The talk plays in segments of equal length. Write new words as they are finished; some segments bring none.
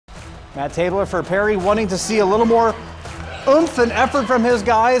Matt Tabler for Perry, wanting to see a little more oomph and effort from his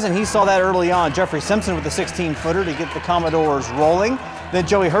guys, and he saw that early on. Jeffrey Simpson with the 16-footer to get the Commodores rolling. Then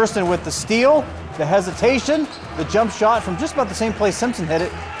Joey Hurston with the steal, the hesitation, the jump shot from just about the same place Simpson hit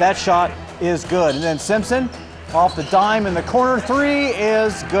it. That shot is good. And then Simpson off the dime in the corner, three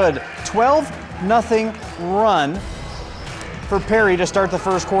is good. 12-0 run for Perry to start the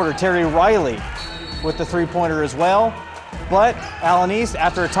first quarter. Terry Riley with the three-pointer as well. But Allen East,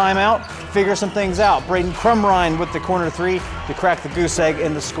 after a timeout, figures some things out. Braden Crumrine with the corner three to crack the goose egg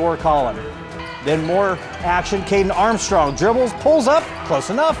in the score column. Then more action. Caden Armstrong dribbles, pulls up, close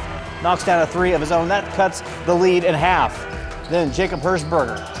enough, knocks down a three of his own. That cuts the lead in half. Then Jacob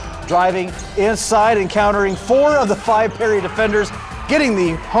Hirschberger driving inside and countering four of the five Perry defenders, getting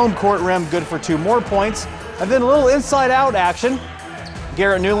the home court rim good for 2 more points. And then a little inside-out action.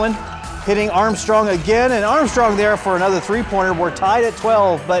 Garrett Newland hitting Armstrong again, and Armstrong there for another three-pointer. We're tied at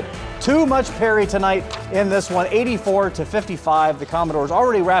 12, but too much Perry tonight in this one, 84-55. The Commodores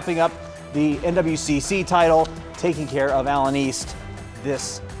already wrapping up the NWCC title, taking care of Allen East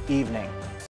this evening.